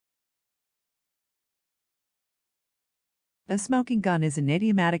A smoking gun is an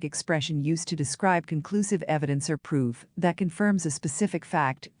idiomatic expression used to describe conclusive evidence or proof that confirms a specific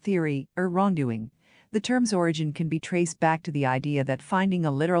fact, theory, or wrongdoing. The term's origin can be traced back to the idea that finding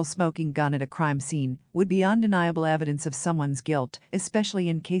a literal smoking gun at a crime scene would be undeniable evidence of someone's guilt, especially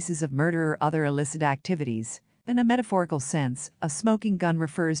in cases of murder or other illicit activities. In a metaphorical sense, a smoking gun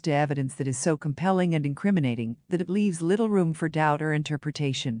refers to evidence that is so compelling and incriminating that it leaves little room for doubt or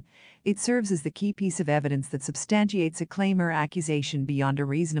interpretation. It serves as the key piece of evidence that substantiates a claim or accusation beyond a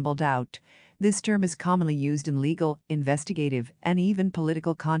reasonable doubt. This term is commonly used in legal, investigative, and even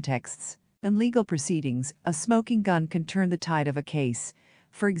political contexts. In legal proceedings, a smoking gun can turn the tide of a case.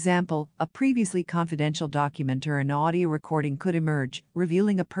 For example, a previously confidential document or an audio recording could emerge,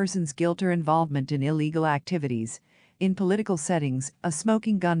 revealing a person's guilt or involvement in illegal activities. In political settings, a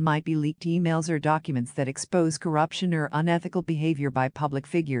smoking gun might be leaked emails or documents that expose corruption or unethical behavior by public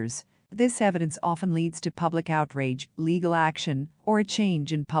figures. This evidence often leads to public outrage, legal action, or a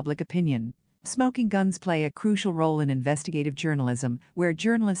change in public opinion. Smoking guns play a crucial role in investigative journalism, where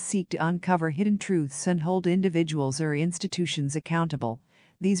journalists seek to uncover hidden truths and hold individuals or institutions accountable.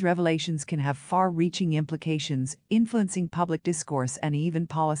 These revelations can have far-reaching implications, influencing public discourse and even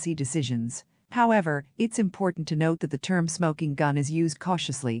policy decisions. However, it's important to note that the term smoking gun is used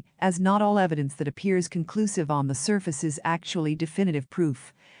cautiously, as not all evidence that appears conclusive on the surface is actually definitive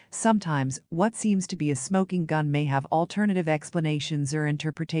proof. Sometimes, what seems to be a smoking gun may have alternative explanations or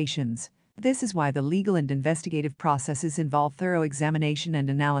interpretations. This is why the legal and investigative processes involve thorough examination and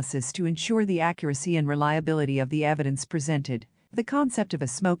analysis to ensure the accuracy and reliability of the evidence presented. The concept of a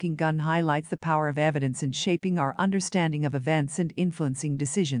smoking gun highlights the power of evidence in shaping our understanding of events and influencing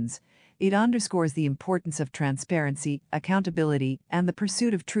decisions. It underscores the importance of transparency, accountability, and the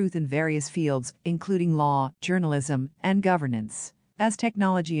pursuit of truth in various fields, including law, journalism, and governance. As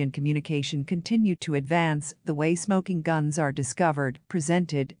technology and communication continue to advance, the way smoking guns are discovered,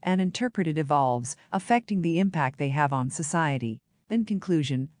 presented, and interpreted evolves, affecting the impact they have on society. In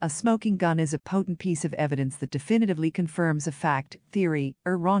conclusion, a smoking gun is a potent piece of evidence that definitively confirms a fact, theory,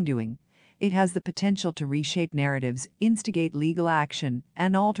 or wrongdoing. It has the potential to reshape narratives, instigate legal action,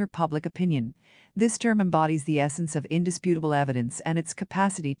 and alter public opinion. This term embodies the essence of indisputable evidence and its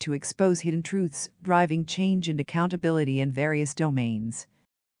capacity to expose hidden truths, driving change and accountability in various domains.